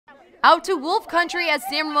Out to Wolf Country as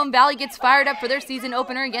San Ramon Valley gets fired up for their season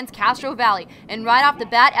opener against Castro Valley. And right off the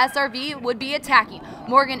bat, SRV would be attacking.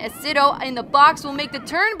 Morgan Acido in the box will make the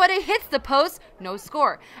turn, but it hits the post. No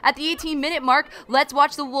score. At the 18-minute mark, let's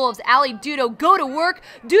watch the Wolves' ALLIE DUTTO go to work.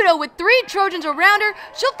 DUTTO with 3 Trojans around her.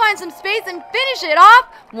 She'll find some space and finish it off.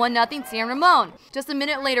 1-0 San Ramon. Just a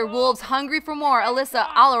minute later, Wolves, hungry for more. ALYSSA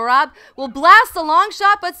ALARAB will blast the long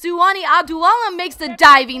shot, but SUHANI ABDULLAM makes the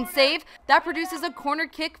diving save. That produces a corner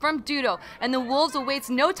kick from DUTTO, and the Wolves will waste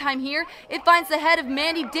no time here. It finds the head of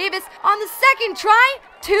Mandy Davis on the second try.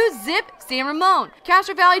 2-0 San Ramon.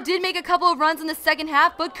 Castro Valley did make a couple of runs in the second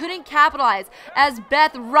half, but couldn't capitalize as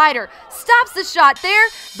Beth Ryder stops the shot there.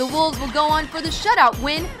 The Wolves will go on for the shutout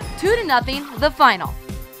win, 2-0 the final.